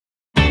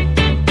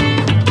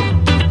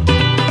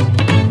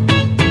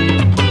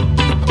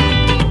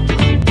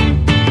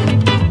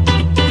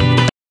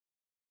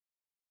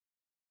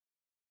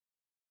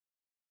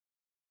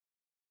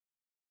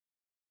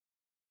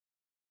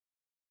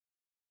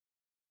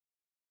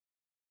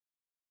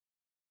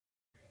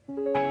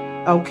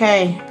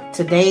Okay,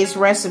 today's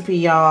recipe,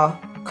 y'all,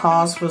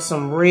 calls for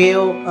some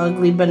real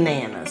ugly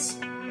bananas.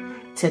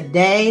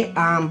 Today,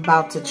 I'm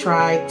about to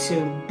try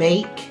to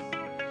bake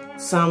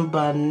some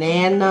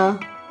banana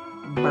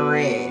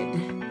bread.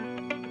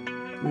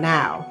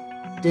 Now,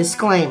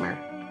 disclaimer,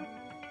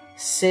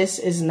 sis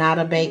is not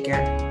a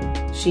baker.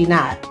 She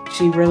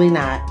really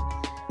not.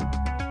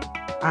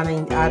 I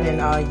didn't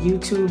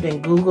YouTube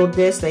and Googled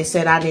this. They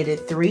said I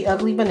needed 3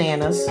 ugly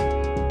bananas,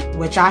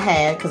 which I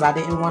had because I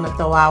didn't want to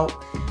throw out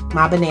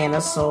my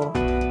bananas. So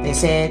they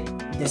said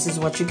this is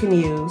what you can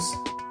use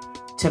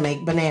to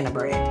make banana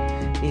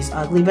bread. These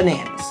ugly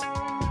bananas.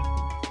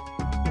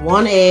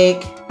 1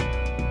 egg,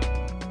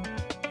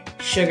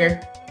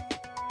 sugar,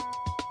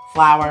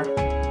 flour,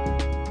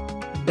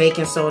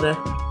 baking soda,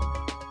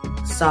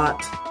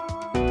 salt,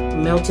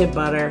 melted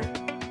butter,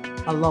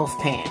 a loaf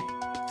pan.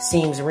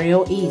 Seems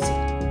real easy.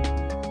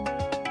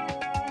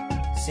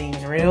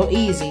 Seems real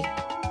easy.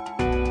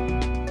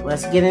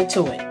 Let's get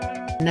into it.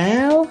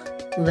 Now,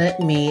 let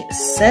me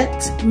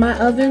set my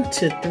oven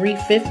to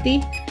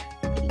 350.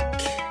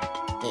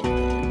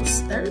 And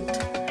start.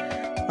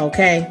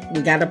 Okay,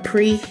 we got a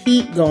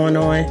preheat going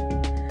on.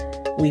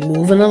 We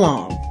moving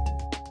along.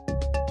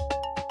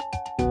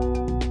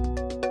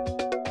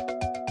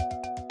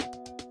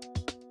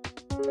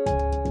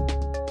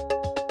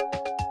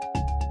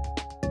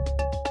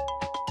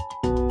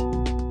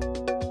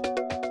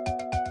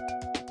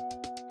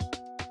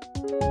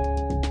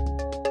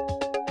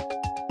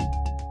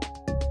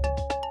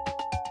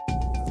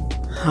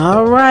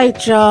 All right,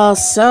 y'all,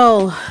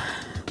 so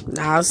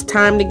now it's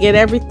time to get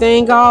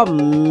everything all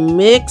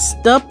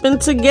mixed up and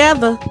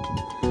together.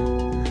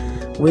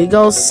 We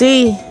go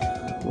see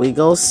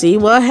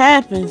what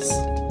happens.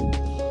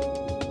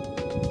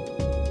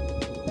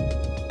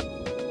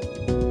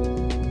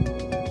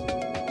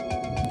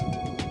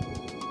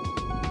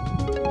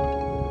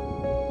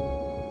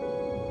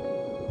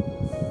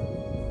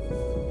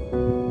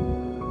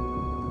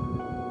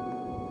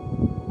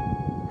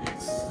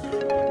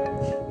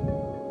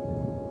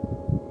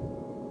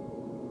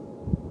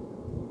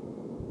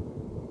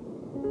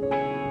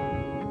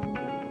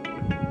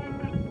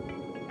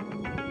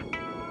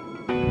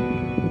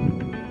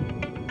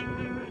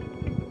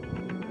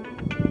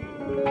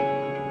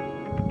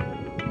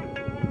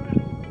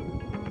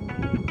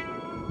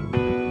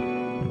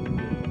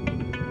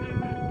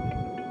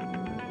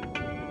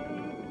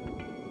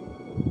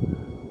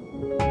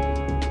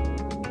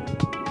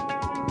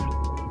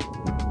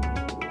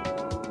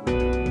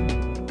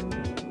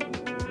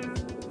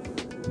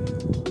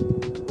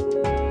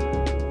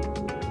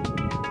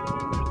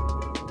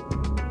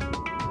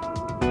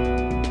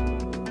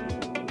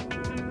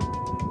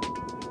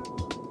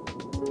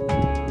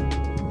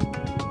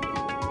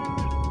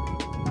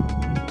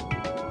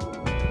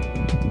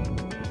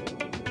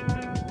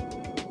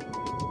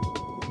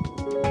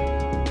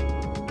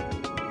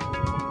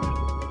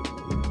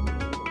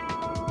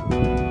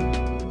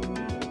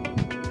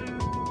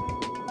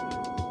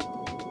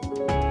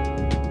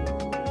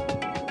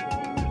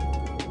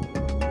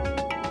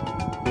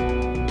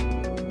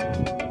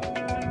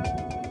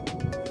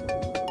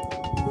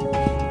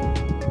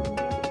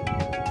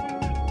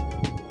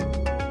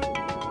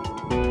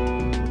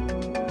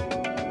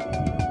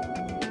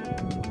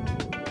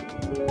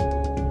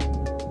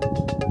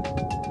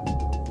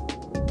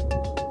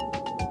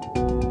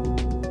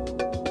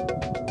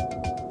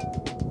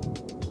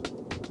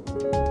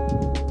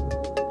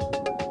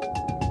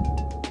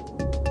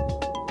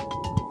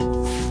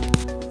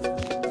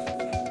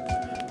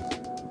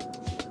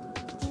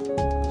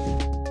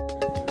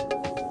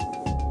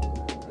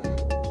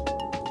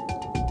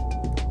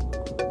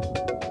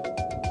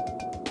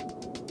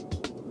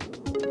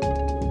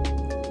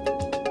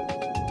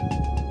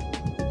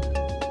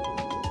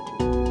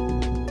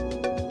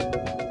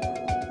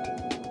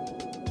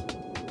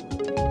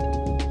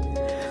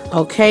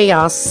 Okay,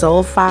 y'all,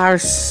 so far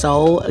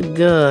so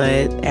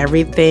good.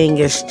 Everything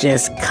is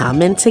just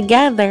coming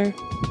together.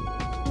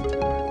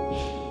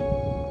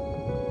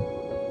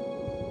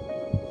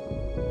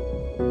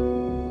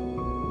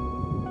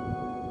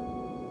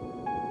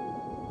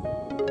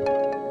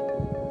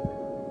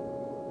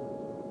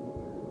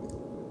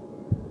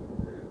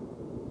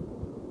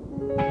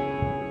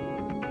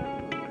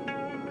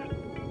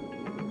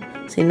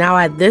 See, now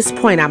at this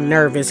point, I'm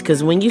nervous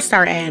because when you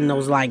start adding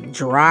those like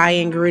dry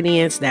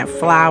ingredients, that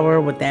flour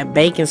with that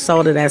baking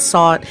soda, that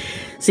salt,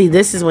 see,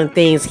 this is when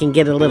things can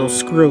get a little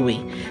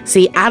screwy.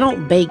 See, I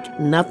don't bake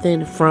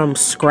nothing from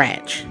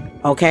scratch,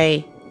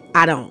 okay?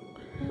 I don't.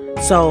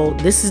 So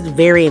this is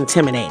very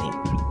intimidating.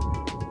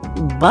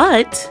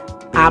 But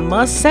I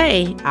must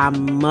say,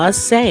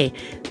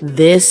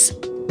 this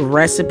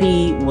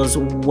recipe was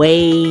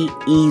way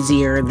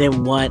easier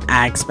than what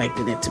I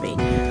expected it to be.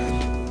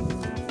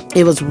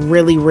 It was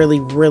really,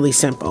 really, really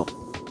simple.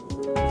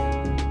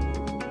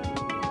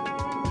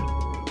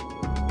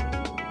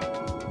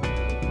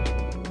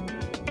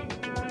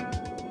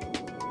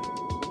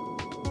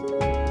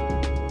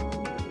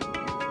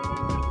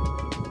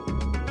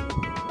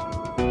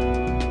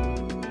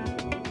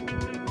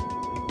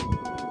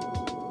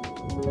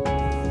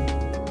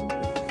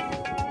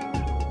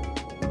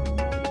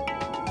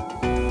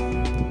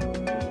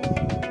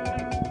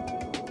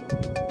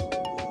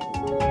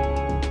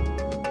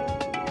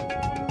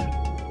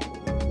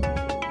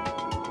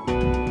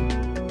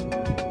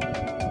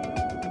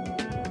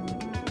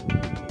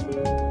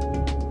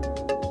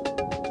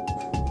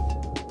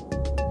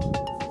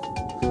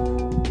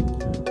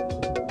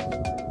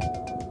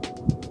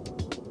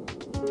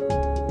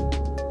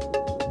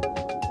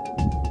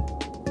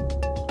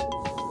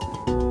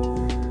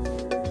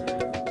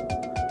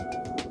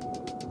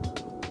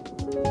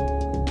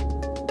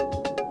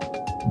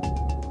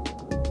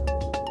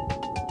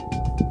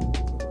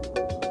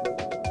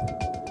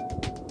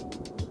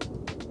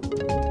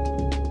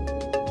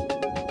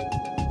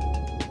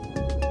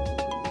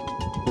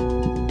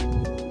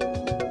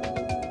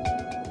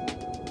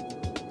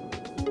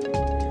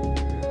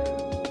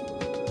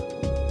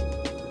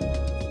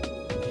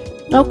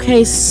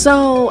 Okay,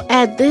 so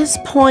at this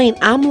point,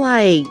 I'm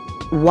like,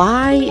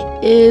 why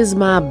is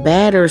my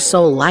batter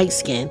so light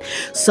skinned?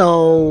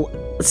 So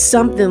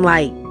something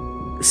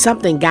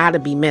gotta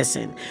be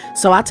missing.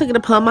 So I took it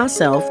upon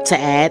myself to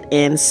add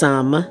in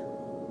some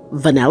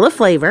vanilla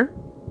flavor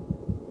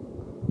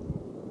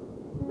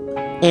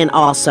and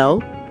also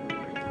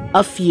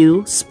a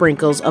few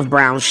sprinkles of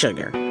brown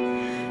sugar.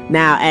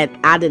 Now,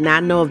 I did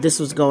not know if this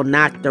was going to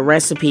knock the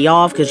recipe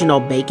off because, you know,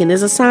 baking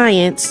is a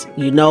science.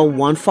 You know,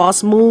 one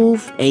false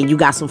move and you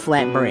got some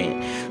flat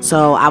bread.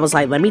 So I was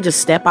like, let me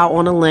just step out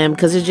on a limb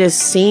because it just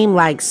seemed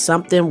like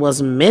something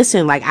was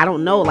missing. Like, I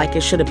don't know, like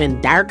it should have been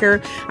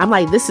darker. I'm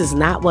like, this is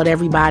not what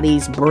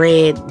everybody's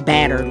bread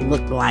batter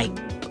looked like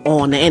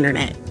on the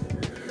internet.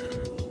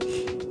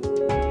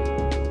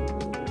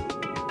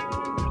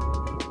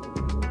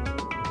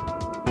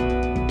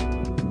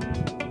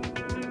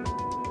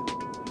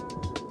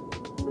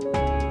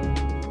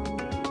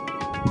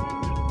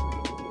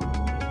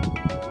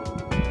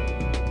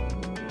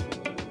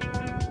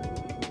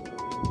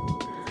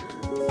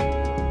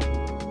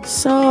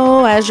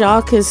 So as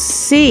y'all can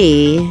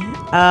see,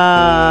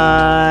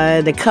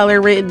 the color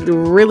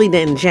really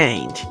didn't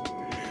change.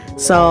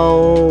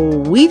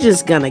 So we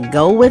just gonna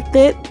go with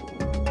it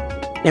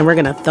and we're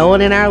gonna throw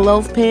it in our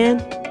loaf pan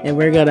and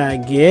we're gonna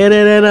get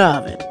it in the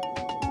oven.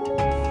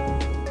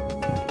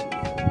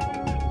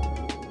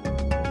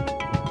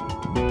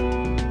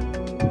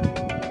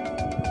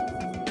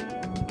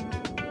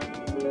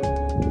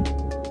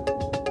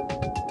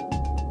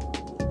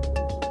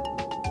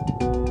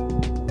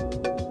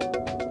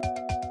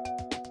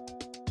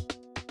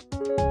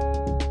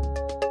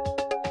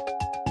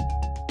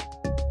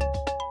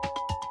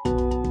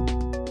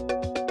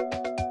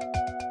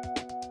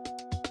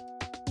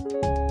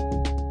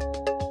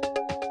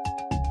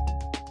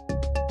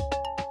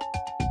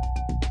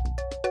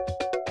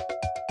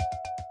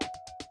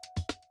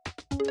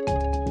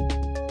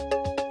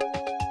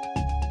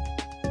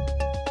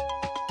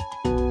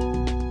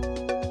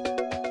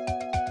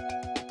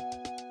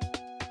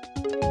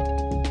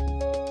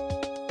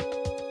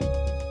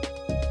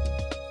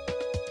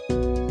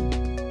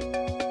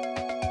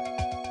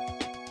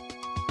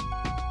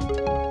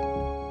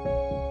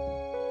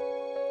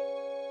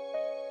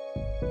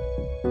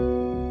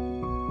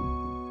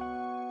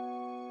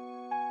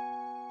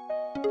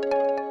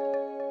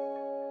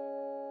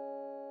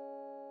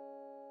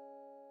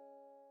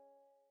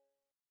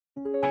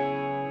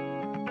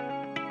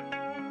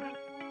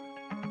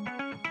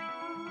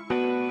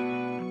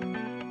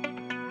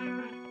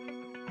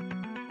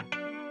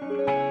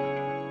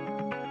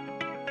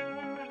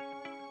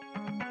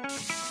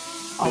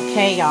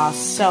 Okay, y'all,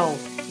 so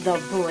the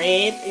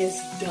bread is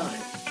done.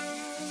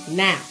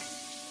 Now,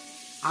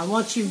 I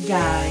want you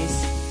guys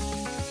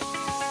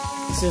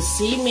to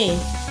see me.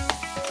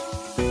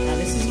 Now,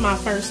 this is my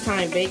first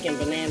time baking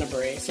banana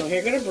bread. So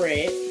here go the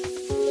bread.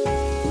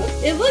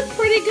 It looked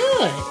pretty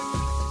good.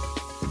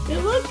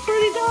 It looked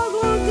pretty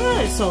doggone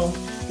good. So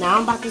now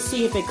I'm about to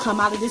see if it come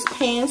out of this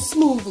pan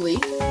smoothly.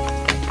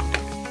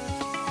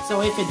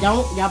 So if it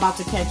don't, y'all about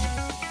to catch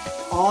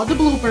all the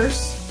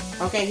bloopers.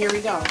 Okay, here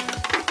we go.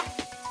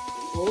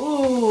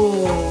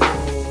 Ooh,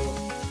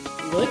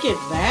 look at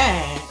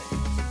that.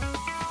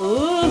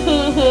 Ooh,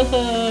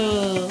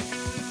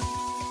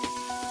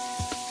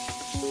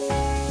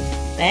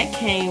 that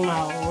came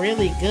out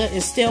really good.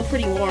 It's still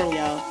pretty warm,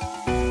 y'all.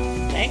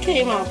 That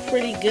came out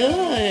pretty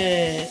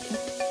good.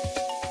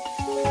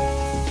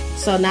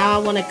 So now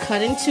I want to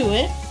cut into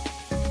it.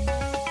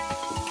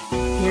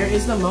 Here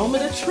is the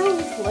moment of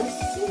truth. Let's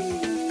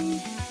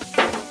see.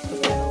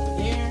 Put that over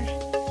there.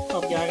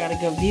 Hope y'all got a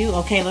good view.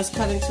 Okay, let's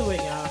cut into it,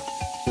 y'all.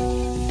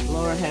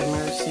 Lord have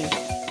mercy.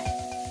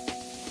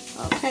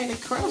 Okay, the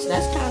crust,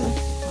 that's kind of,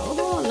 hold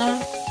on now.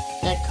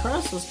 That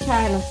crust was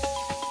kind of,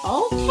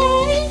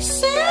 okay,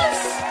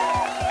 sis.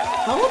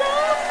 Hold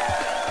on.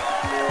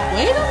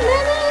 Wait a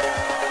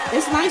minute.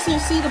 It's nice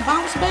and see the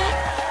bounce back.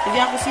 If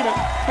y'all can see the,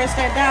 press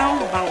that down,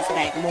 bounce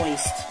back,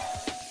 moist.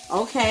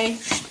 Okay,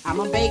 I'm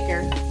a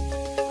baker.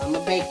 I'm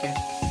a baker.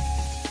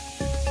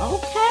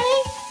 Okay.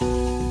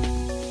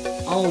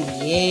 Oh,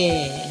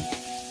 yeah.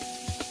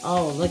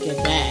 Oh, look at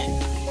that.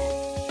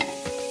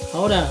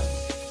 Hold up.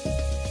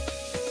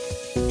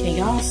 Can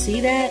y'all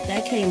see that?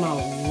 That came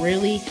out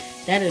really,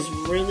 that is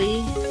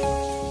really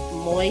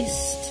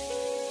moist.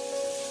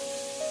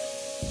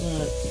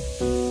 Look.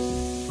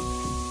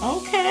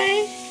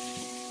 Okay.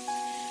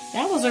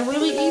 That was a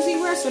really easy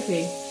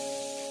recipe.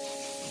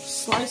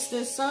 Slice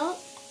this up.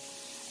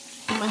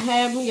 I'm gonna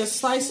have me a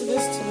slice of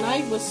this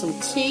tonight with some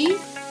tea.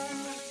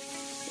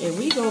 And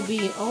we gonna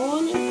be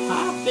on and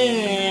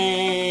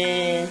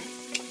popping.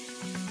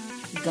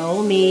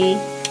 Go me.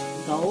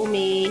 Go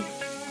me.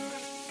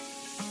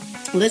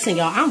 Listen,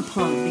 y'all, I'm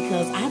pumped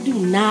because I do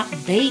not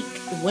bake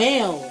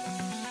well.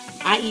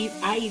 I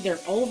either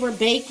over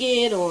bake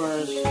it or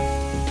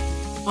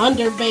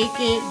under bake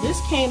it.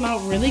 This came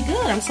out really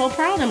good. I'm so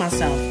proud of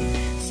myself.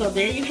 So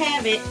there you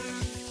have it.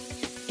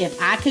 If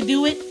I could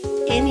do it,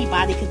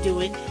 anybody could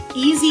do it.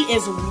 Easy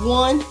as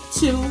 1,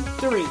 2,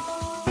 3.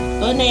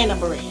 banana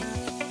bread.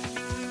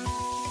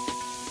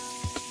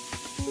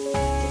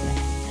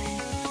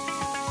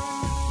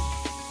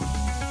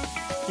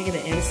 Look at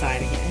the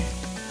inside again.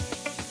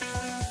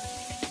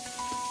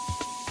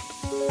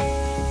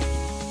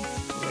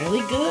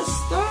 Really good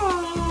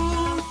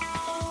stuff.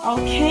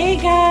 Okay,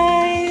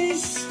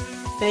 guys.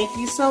 Thank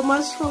you so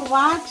much for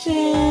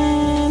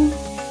watching.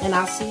 And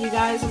I'll see you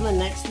guys in the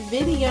next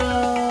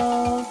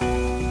video.